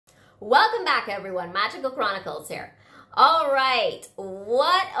Welcome back, everyone. Magical Chronicles here. All right,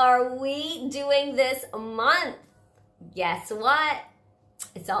 what are we doing this month? Guess what?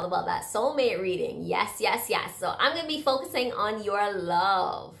 It's all about that soulmate reading. Yes, yes, yes. So I'm going to be focusing on your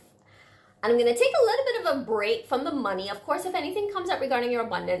love. And I'm going to take a little bit of a break from the money. Of course, if anything comes up regarding your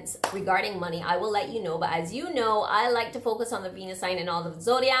abundance, regarding money, I will let you know. But as you know, I like to focus on the Venus sign and all the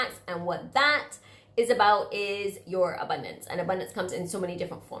zodiacs. And what that is about is your abundance. And abundance comes in so many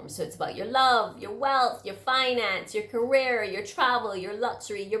different forms. So it's about your love, your wealth, your finance, your career, your travel, your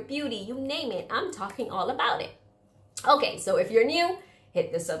luxury, your beauty, you name it. I'm talking all about it. Okay, so if you're new,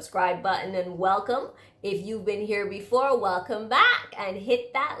 hit the subscribe button and welcome. If you've been here before, welcome back and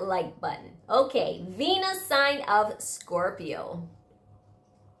hit that like button. Okay, Venus sign of Scorpio.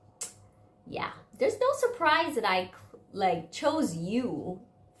 Yeah, there's no surprise that I chose you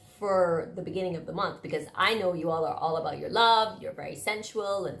for the beginning of the month, because I know you all are all about your love. You're very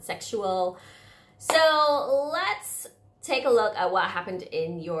sensual and sexual. So let's take a look at what happened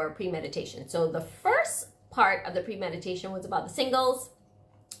in your premeditation. So the first part of the premeditation was about the singles.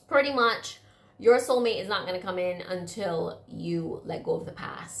 Pretty much your soulmate is not going to come in until you let go of the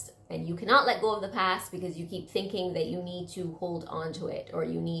past. And you cannot let go of the past because you keep thinking that you need to hold on to it or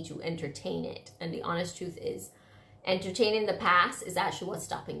you need to entertain it. And the honest truth is, entertaining the past is actually what's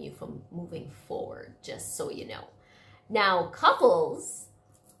stopping you from moving forward, just so you know. Now, couples,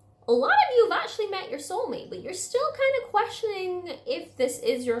 a lot of you have actually met your soulmate, but you're still kind of questioning if this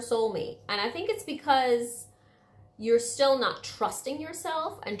is your soulmate. And I think it's because you're still not trusting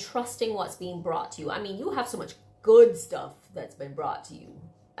yourself and trusting what's being brought to you. I mean, you have so much good stuff that's been brought to you.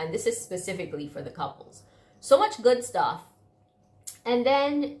 And this is specifically for the couples. So much good stuff. And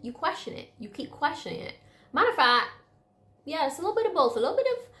then you question it. You keep questioning it. Matter of fact, yeah, it's a little bit of both. A little bit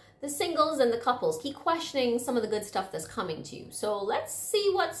of the singles and the couples. Keep questioning some of the good stuff that's coming to you. So let's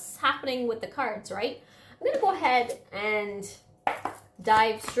see what's happening with the cards, right? I'm going to go ahead and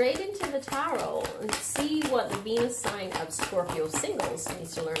dive straight into the tarot and see what the Venus sign of Scorpio-Singles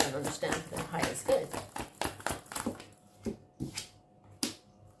needs to learn and understand for their highest good.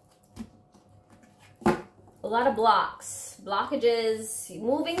 A lot of blockages,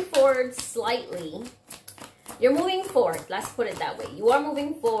 moving forward slightly. You're moving forward, let's put it that way. You are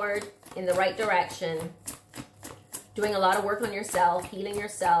moving forward in the right direction, doing a lot of work on yourself, healing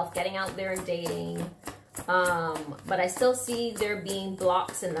yourself, getting out there and dating. But I still see there being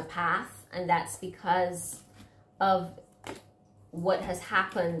blocks in the path, and that's because of what has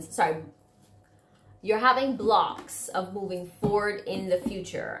happened. Sorry, you're having blocks of moving forward in the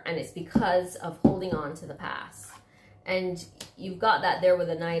future, and it's because of holding on to the past. And you've got that there with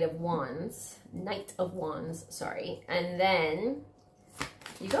the Knight of Wands, sorry. And then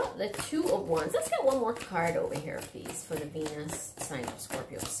you got the Two of Wands. Let's get one more card over here, please, for the Venus sign of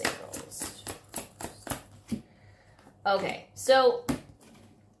Scorpio-Singles. Okay, so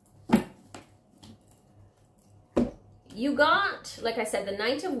you got, like I said, the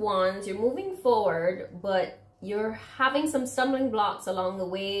Knight of Wands. You're moving forward, but you're having some stumbling blocks along the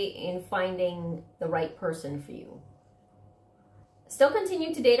way in finding the right person for you. Still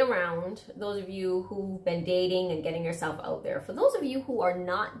continue to date around, those of you who've been dating and getting yourself out there. For those of you who are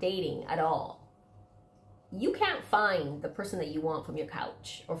not dating at all, you can't find the person that you want from your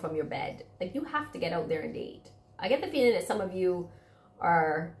couch or from your bed. Like, you have to get out there and date. I get the feeling that some of you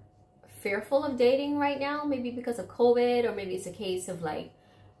are fearful of dating right now, maybe because of COVID, or maybe it's a case of like,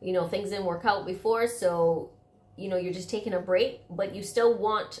 you know, things didn't work out before, so you know, you're just taking a break, but you still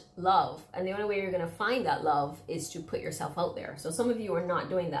want love. And the only way you're going to find that love is to put yourself out there. So some of you are not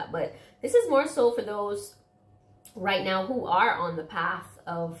doing that, but this is more so for those right now who are on the path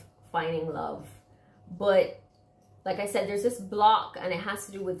of finding love. But like I said, there's this block, and it has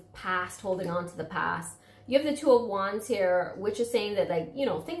to do with past, holding on to the past. You have the Two of Wands here, which is saying that, like, you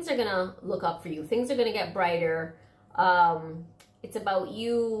know, things are going to look up for you. Things are going to get brighter. It's about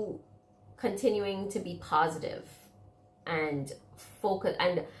you continuing to be positive and focus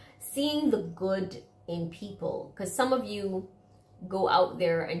and seeing the good in people, because some of you go out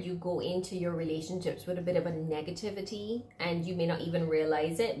there and you go into your relationships with a bit of a negativity, and you may not even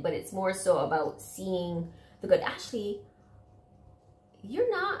realize it, but it's more so about seeing the good. Actually, you're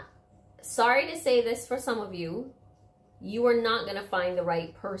not, sorry to say this for some of you, you are not going to find the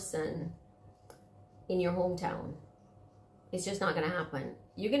right person in your hometown. It's just not going to happen.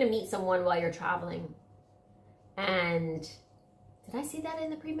 You're going to meet someone while you're traveling. And did I see that in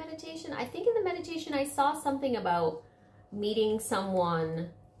the premeditation? I think in the meditation I saw something about meeting someone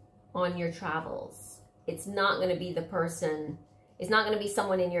on your travels. It's not going to be the person It's not going to be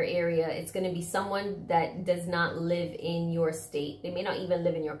someone in your area. It's going to be someone that does not live in your state. They may not even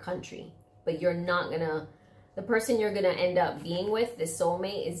live in your country, but you're not going to, the person you're going to end up being with, this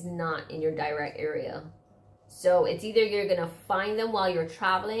soulmate, is not in your direct area. So it's either you're going to find them while you're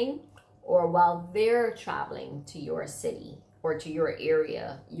traveling, or while they're traveling to your city or to your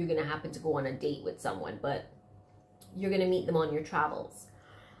area, you're going to happen to go on a date with someone, but you're going to meet them on your travels.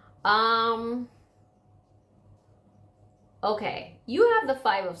 Okay, you have the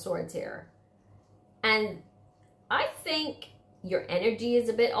Five of Swords here. And I think your energy is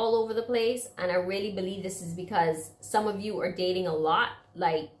a bit all over the place. And I really believe this is because some of you are dating a lot,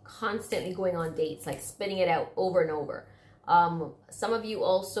 like constantly going on dates, like spinning it out over and over. Some of you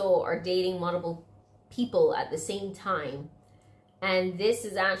also are dating multiple people at the same time. And this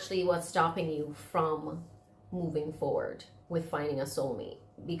is actually what's stopping you from moving forward with finding a soulmate,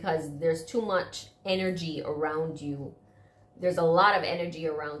 because there's too much energy around you. There's a lot of energy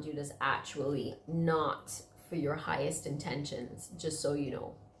around you that's actually not for your highest intentions, just so you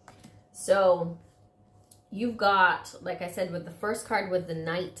know. So you've got, like I said, with the first card with the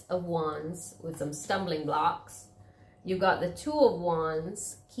Knight of Wands, with some stumbling blocks. You've got the Two of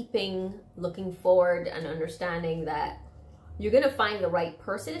Wands, looking forward and understanding that you're going to find the right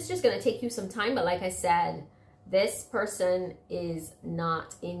person. It's just going to take you some time. But like I said, this person is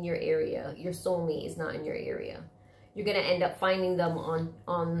not in your area. Your soulmate is not in your area. You're going to end up finding them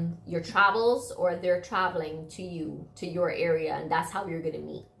on your travels, or they're traveling to you, to your area. And that's how you're going to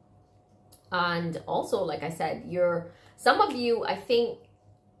meet. And also, like I said, some of you, I think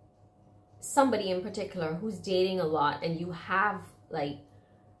somebody in particular who's dating a lot, and you have, like,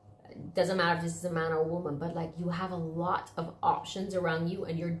 doesn't matter if this is a man or a woman, but like you have a lot of options around you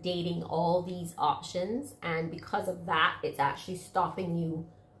and you're dating all these options. And because of that, it's actually stopping you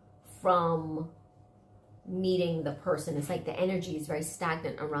from meeting the person. It's like the energy is very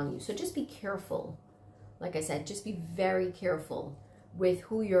stagnant around you. So just be careful. Like I said, just be very careful with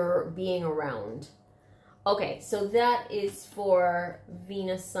who you're being around. Okay, so that is for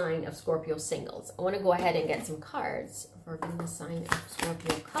Venus sign of Scorpio singles. I want to go ahead and get some cards for Venus sign of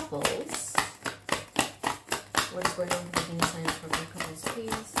Scorpio couples. What is going on with the Venus sign of Scorpio couples,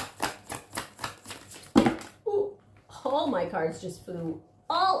 please? Ooh, all my cards just flew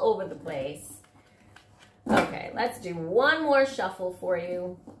all over the place. Okay, let's do one more shuffle for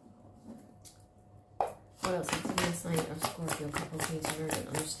you. What else is the Venus sign of Scorpio couples need to learn and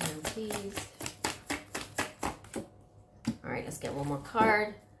understand, please? All right, let's get one more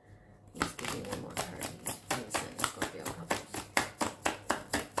card. Let's give me one more card. Venus sign of Scorpio couples.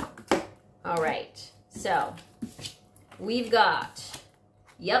 All right, so we've got,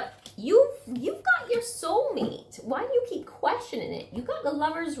 yep, you've got your soulmate. Why do you keep questioning it? You got the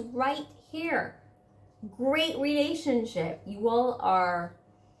Lovers right here. Great relationship. You all are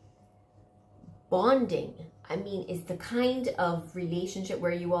bonding. I mean, it's the kind of relationship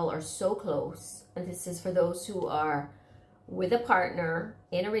where you all are so close. And this is for those who are with a partner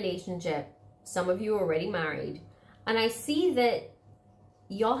in a relationship. Some of you are already married. And I see that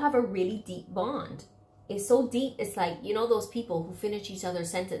y'all have a really deep bond. It's so deep. It's like, you know, those people who finish each other's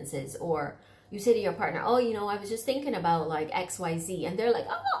sentences, or you say to your partner, oh, you know, I was just thinking about like XYZ. And they're like,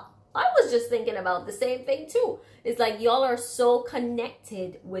 oh, I was just thinking about the same thing too. It's like y'all are so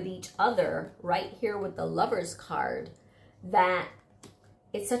connected with each other right here with the Lovers card that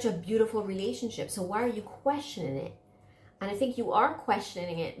it's such a beautiful relationship. So why are you questioning it? And I think you are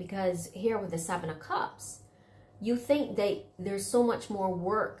questioning it because here with the Seven of Cups, you think that there's so much more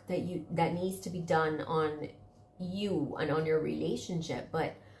work that needs to be done on you and on your relationship.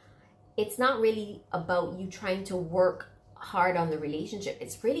 But it's not really about you trying to work hard on the relationship.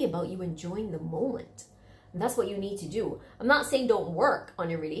 It's really about you enjoying the moment. And that's what you need to do. I'm not saying don't work on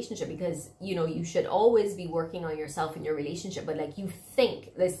your relationship, because, you know, you should always be working on yourself in your relationship. But like, you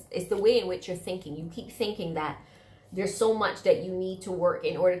think this, it's the way in which you're thinking. You keep thinking that there's so much that you need to work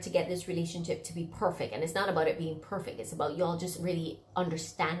in order to get this relationship to be perfect. And it's not about it being perfect. It's about y'all just really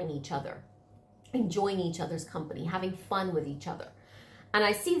understanding each other, enjoying each other's company, having fun with each other. And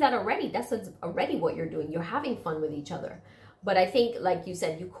I see that already. That's already what you're doing. You're having fun with each other. But I think, like you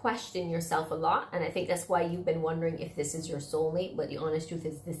said, you question yourself a lot. And I think that's why you've been wondering if this is your soulmate. But the honest truth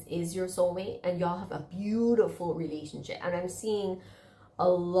is, this is your soulmate. And y'all have a beautiful relationship. And I'm seeing a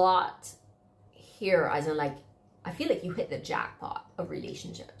lot here, as in, like, I feel like you hit the jackpot of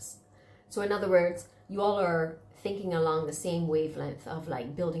relationships. So in other words, you all are thinking along the same wavelength of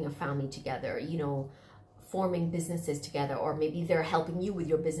like building a family together, you know, forming businesses together, or maybe they're helping you with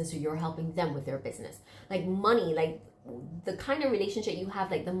your business or you're helping them with their business. Like money, like the kind of relationship you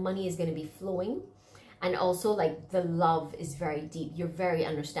have, like the money is going to be flowing. And also, like, the love is very deep. You're very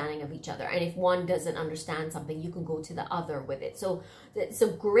understanding of each other. And if one doesn't understand something, you can go to the other with it. So it's a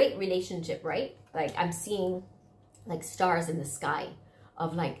great relationship, right? Like, I'm seeing like stars in the sky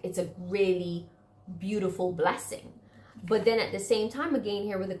of like, it's a really beautiful blessing. But then at the same time, again,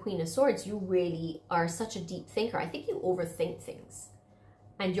 here with the Queen of Swords, you really are such a deep thinker. I think you overthink things.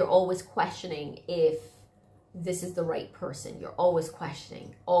 And you're always questioning if this is the right person. You're always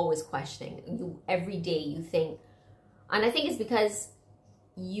questioning, always questioning. Every day you think, and I think it's because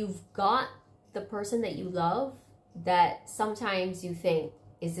you've got the person that you love that sometimes you think,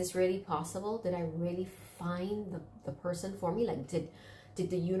 is this really possible? Did I really find the person for me? Like, did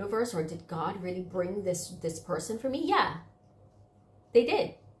the universe or did God really bring this person for me? Yeah, they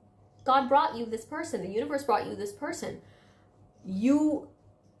did. God brought you this person. The universe brought you this person. You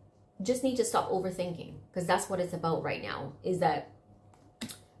just need to stop overthinking, because that's what it's about right now, is that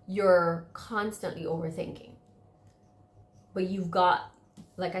you're constantly overthinking. But you've got,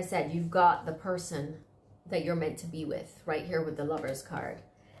 like I said, you've got the person that you're meant to be with right here with the Lovers card.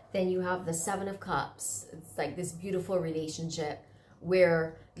 Then you have the Seven of Cups. It's like this beautiful relationship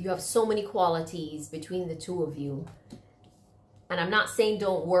where you have so many qualities between the two of you. And I'm not saying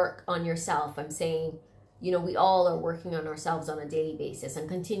don't work on yourself. I'm saying, you know, we all are working on ourselves on a daily basis, and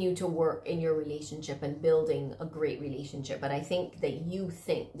continue to work in your relationship and building a great relationship. But I think that you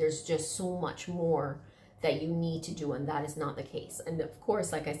think there's just so much more that you need to do, and that is not the case. And of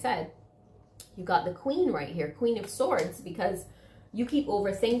course, like I said, you got the Queen right here, Queen of Swords, because you keep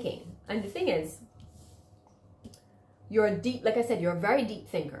overthinking. And the thing is, you're a deep, like I said, you're a very deep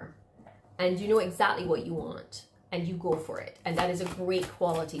thinker, and you know exactly what you want. And you go for it. And that is a great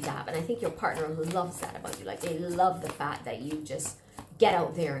quality to have. And I think your partner loves that about you. Like, they love the fact that you just get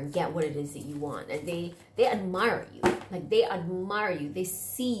out there and get what it is that you want. And they admire you. Like, they admire you. They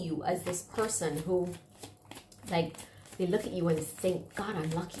see you as this person who, like, they look at you and think, God,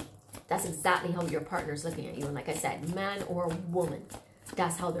 I'm lucky. That's exactly how your partner's looking at you. And like I said, man or woman,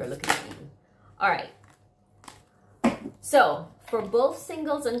 that's how they're looking at you. All right. So, for both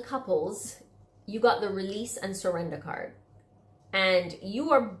singles and couples, you got the Release and Surrender card. And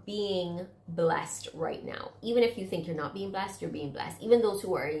you are being blessed right now. Even if you think you're not being blessed, you're being blessed. Even those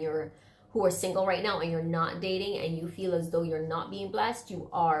who are single right now and you're not dating and you feel as though you're not being blessed, you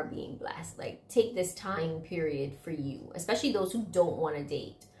are being blessed. Like, take this time period for you, especially those who don't want to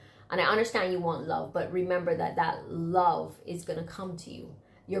date. And I understand you want love, but remember that that love is going to come to you.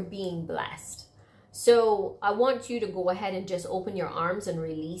 You're being blessed. So I want you to go ahead and just open your arms and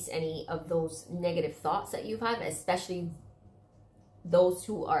release any of those negative thoughts that you've had, especially those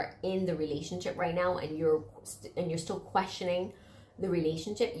who are in the relationship right now and you're still questioning the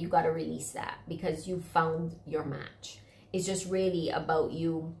relationship. You got to release that, because you found your match. It's just really about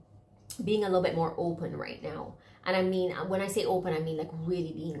you being a little bit more open right now. And I mean, when I say open, I mean like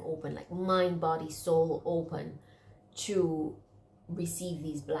really being open, like mind, body, soul open to receive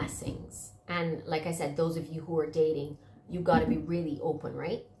these blessings. And like I said, those of you who are dating, you got to be really open,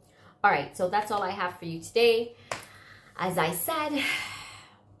 right? All right, so that's all I have for you today. As I said,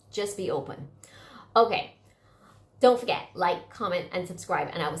 just be open. Okay, don't forget, like, comment, and subscribe,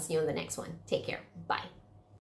 and I will see you on the next one. Take care. Bye.